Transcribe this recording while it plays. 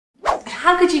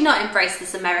how could you not embrace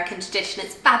this American tradition?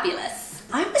 It's fabulous.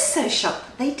 I was so shocked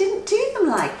that they didn't do them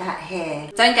like that here.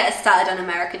 Don't get us started on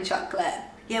American chocolate.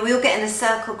 Yeah, we all get in a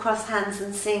circle, cross hands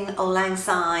and sing Auld Lang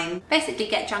Syne. Basically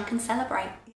get drunk and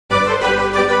celebrate.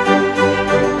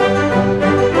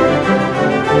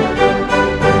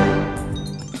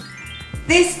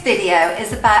 This video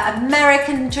is about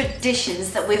American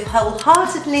traditions that we've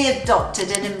wholeheartedly adopted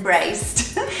and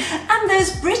embraced, and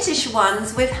those British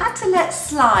ones we've had to let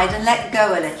slide and let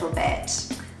go a little bit.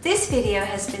 This video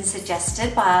has been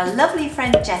suggested by our lovely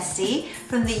friend Jessie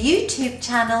from the YouTube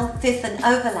channel Fifth and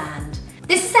Overland.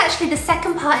 This is actually the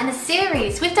second part in a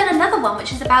series. We've done another one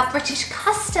which is about British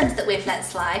customs that we've let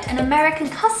slide and American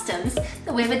customs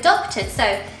that we've adopted,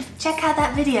 so check out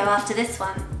that video after this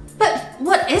one. But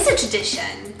what is a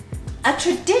tradition? A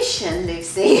tradition,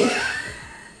 Lucy.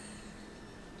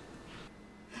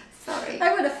 Sorry.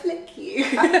 I want to flick you.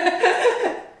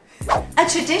 A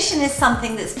tradition is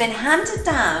something that's been handed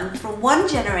down from one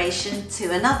generation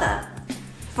to another.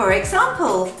 For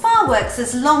example, fireworks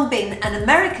has long been an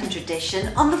American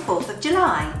tradition on the 4th of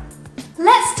July.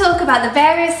 Let's talk about the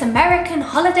various American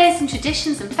holidays and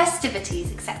traditions and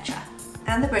festivities, etc.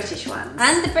 And the British ones.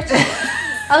 And the British.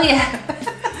 Oh yeah.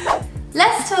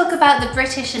 Let's talk about the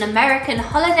British and American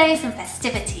holidays and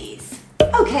festivities.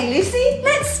 Okay, Lucy,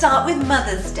 let's start with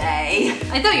Mother's Day.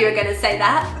 I thought you were going to say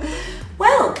that.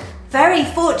 Well, very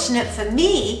fortunate for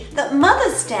me that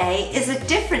Mother's Day is a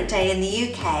different day in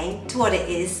the UK to what it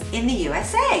is in the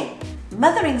USA.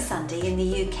 Mothering Sunday in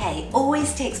the UK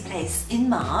always takes place in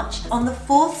March on the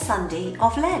 4th Sunday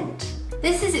of Lent.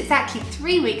 This is exactly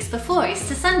 3 weeks before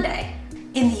Easter Sunday.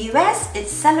 In the US,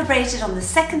 it's celebrated on the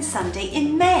 2nd Sunday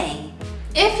in May.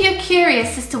 If you're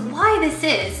curious as to why this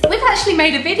is, we've actually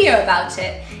made a video about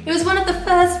it. It was one of the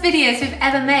first videos we've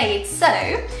ever made, so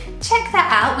check that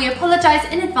out. We apologise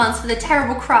in advance for the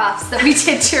terrible crafts that we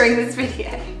did during this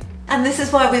video. And this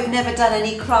is why we've never done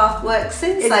any craft work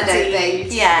since, Indeed. I don't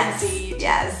think. Yes. Indeed.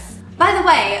 Yes. By the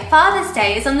way, Father's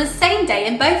Day is on the same day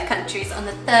in both countries on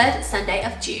the 3rd Sunday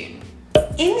of June.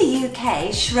 In the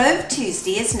UK, Shrove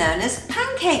Tuesday is known as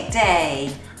Pancake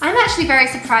Day. I'm actually very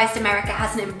surprised America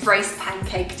hasn't embraced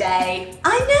Pancake Day.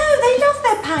 I know, they love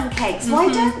their pancakes.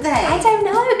 Why don't they? I don't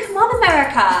know, come on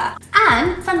America.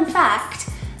 And, fun fact,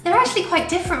 they're actually quite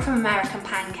different from American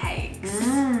pancakes.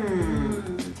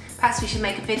 Perhaps we should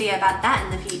make a video about that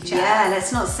in the future. Yeah,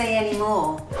 let's not say any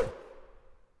more.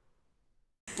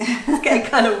 It's getting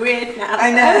kind of weird now.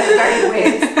 I know, very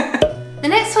weird. The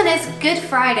next one is Good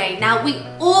Friday. Now, we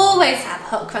always have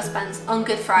hot cross buns on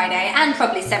Good Friday and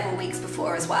probably several weeks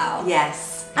before as well.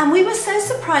 Yes. And we were so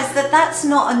surprised that that's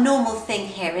not a normal thing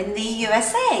here in the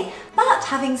USA. But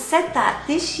having said that,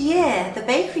 this year the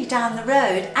bakery down the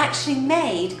road actually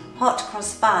made hot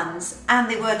cross buns and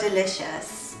they were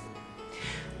delicious.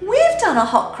 We've done a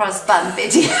hot cross bun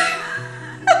video.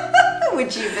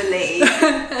 Would you believe?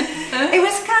 It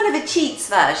was kind of a cheats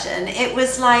version. It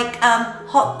was like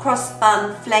hot cross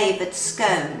bun flavoured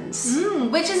scones.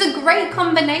 Which is a great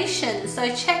combination, so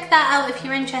check that out if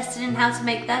you're interested in how to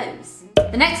make those.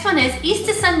 The next one is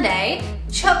Easter Sunday.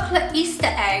 Chocolate Easter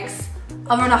eggs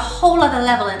are on a whole other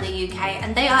level in the UK,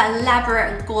 and they are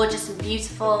elaborate and gorgeous and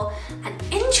beautiful and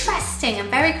interesting and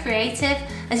very creative.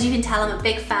 As you can tell, I'm a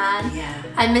big fan. Yeah.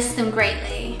 I miss them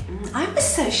greatly. I was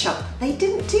so shocked they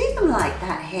didn't do them like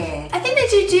that here. I think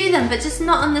they do them, but just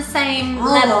not on the same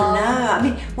level. Oh no, I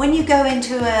mean, when you go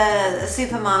into a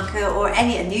supermarket or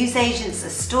a newsagent's, a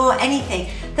store, anything,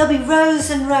 there'll be rows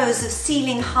and rows of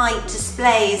ceiling height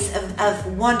displays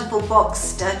of wonderful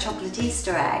boxed chocolate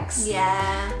Easter eggs.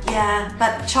 Yeah. Yeah,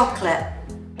 but chocolate.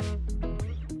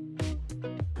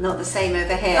 Not the same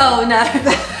over here. Oh no.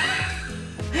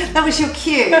 That was your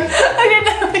cue. I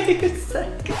didn't know what you were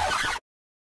saying.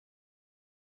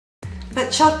 But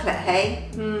chocolate, hey?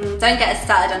 Don't get us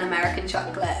started on American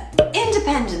chocolate.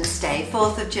 Independence Day,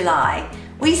 4th of July.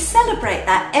 We celebrate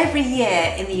that every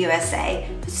year in the USA,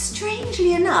 but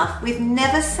strangely enough, we've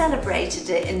never celebrated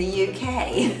it in the UK.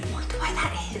 I wonder why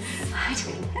that is. I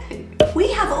don't know. We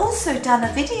have also done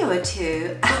a video or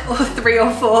two, Or 3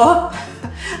 or 4.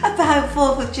 about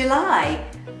 4th of July.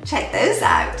 Check those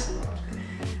out.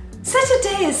 Set a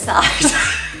day aside.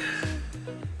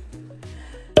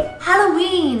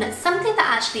 Halloween, something that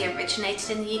actually originated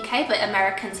in the UK but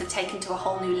Americans have taken to a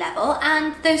whole new level,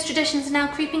 and those traditions are now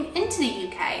creeping into the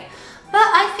UK. But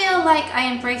I feel like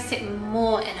I embrace it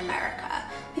more in America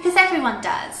because everyone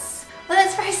does. Well,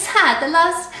 that's very sad. The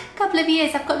last couple of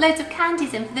years I've got loads of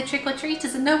candies in for the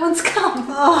trick-or-treaters and no one's come.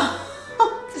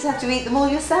 Oh, just have to eat them all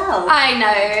yourself. I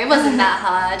know, it wasn't that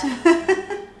hard.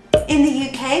 In the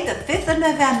UK, the 5th of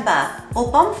November,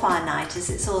 or bonfire night as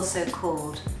it's also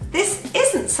called. This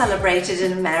isn't celebrated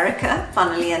in America,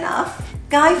 funnily enough.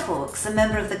 Guy Fawkes, a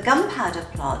member of the Gunpowder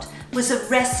Plot, was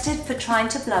arrested for trying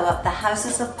to blow up the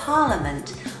Houses of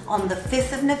Parliament on the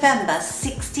 5th of November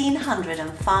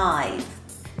 1605.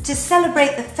 To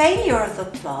celebrate the failure of the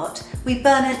plot, we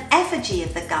burn an effigy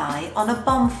of the guy on a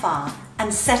bonfire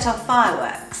and set off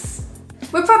fireworks.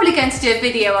 We're probably going to do a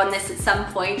video on this at some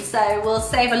point, so we'll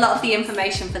save a lot of the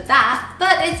information for that,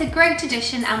 but it's a great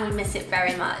tradition and we miss it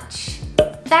very much.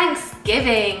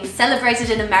 Thanksgiving, celebrated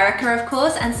in America of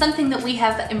course, and something that we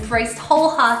have embraced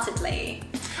wholeheartedly.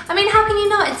 I mean, how can you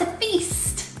not? It's a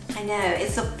feast. I know,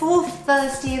 it's the 4th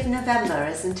Thursday of November,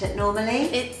 isn't it normally?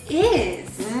 It is.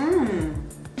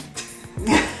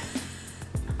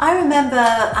 I remember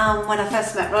when I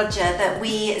first met Roger that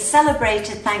we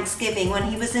celebrated Thanksgiving when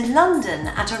he was in London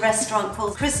at a restaurant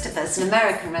called Christopher's, an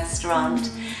American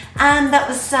restaurant. And that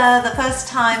was the first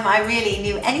time I really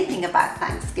knew anything about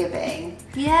Thanksgiving.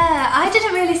 Yeah, I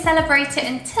didn't really celebrate it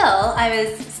until I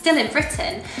was still in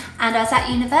Britain and I was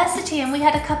at university, and we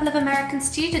had a couple of American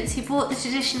students who brought the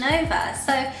tradition over.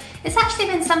 So it's actually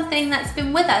been something that's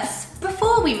been with us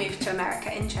before we moved to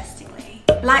America, interestingly.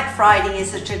 Black Friday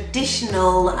is a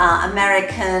traditional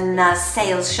American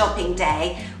sales shopping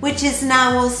day, which is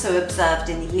now also observed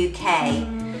in the UK.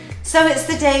 So it's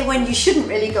the day when you shouldn't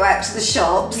really go out to the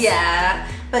shops. Yeah.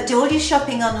 But do all your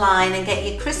shopping online and get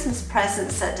your Christmas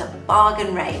presents at a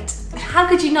bargain rate. How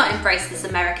could you not embrace this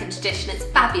American tradition? It's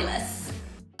fabulous.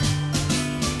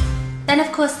 Then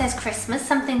of course there's Christmas,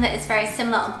 something that is very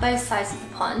similar on both sides of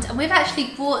the pond, and we've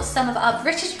actually brought some of our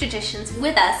British traditions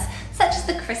with us, such as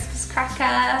the Christmas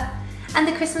cracker and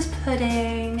the Christmas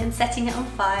pudding and setting it on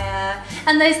fire,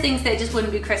 and those things that just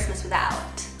wouldn't be Christmas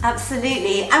without.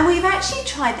 Absolutely, and we've actually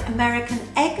tried American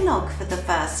eggnog for the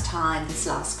first time this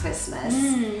last Christmas.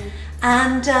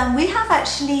 And we have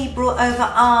actually brought over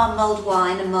our mulled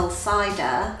wine and mulled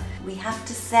cider. We have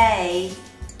to say,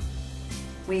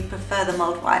 we prefer the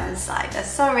mulled wine and cider,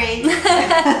 sorry.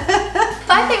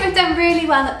 But I think we've done really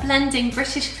well at blending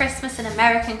British Christmas and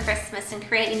American Christmas and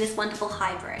creating this wonderful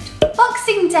hybrid.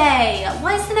 Boxing Day!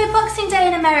 Why is there no Boxing Day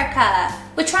in America?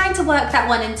 We're trying to work that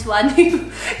one into our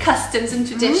new customs and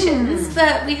traditions,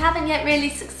 but we haven't yet really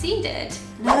succeeded.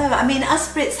 No, I mean,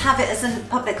 us Brits have it as a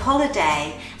public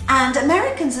holiday, and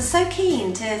Americans are so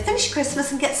keen to finish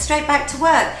Christmas and get straight back to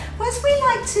work, whereas we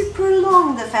like to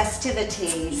prolong the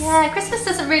festivities. Yeah, Christmas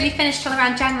doesn't really finish till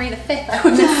around January the 5th, I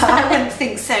wouldn't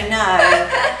think so, no.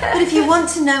 But if you want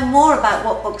to know more about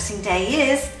what Boxing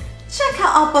Day is, check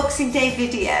out our Boxing Day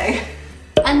video.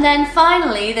 And then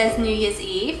finally there's New Year's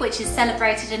Eve, which is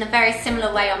celebrated in a very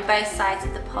similar way on both sides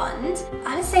of the pond.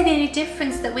 I would say the only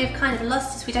difference that we've kind of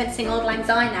lost is we don't sing Auld Lang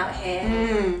Syne out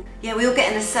here. Yeah, we all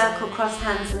get in a circle, cross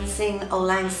hands and sing Auld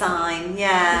Lang Syne,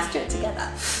 yeah. Let's do it together.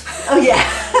 Oh yeah.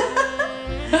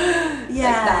 Like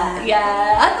that.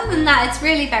 Yeah, other than that it's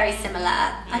really very similar.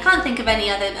 I can't think of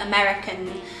any other American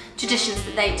traditions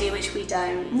that they do which we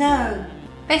don't. No.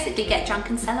 Basically get drunk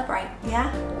and celebrate.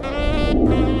 Yeah.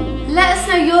 Let us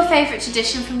know your favourite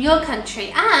tradition from your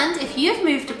country, and if you've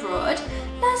moved abroad,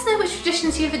 let us know which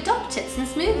traditions you've adopted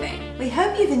since moving. We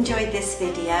hope you've enjoyed this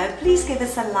video. Please give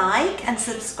us a like and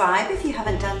subscribe if you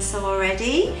haven't done so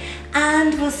already,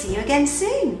 and we'll see you again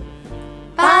soon.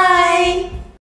 Bye!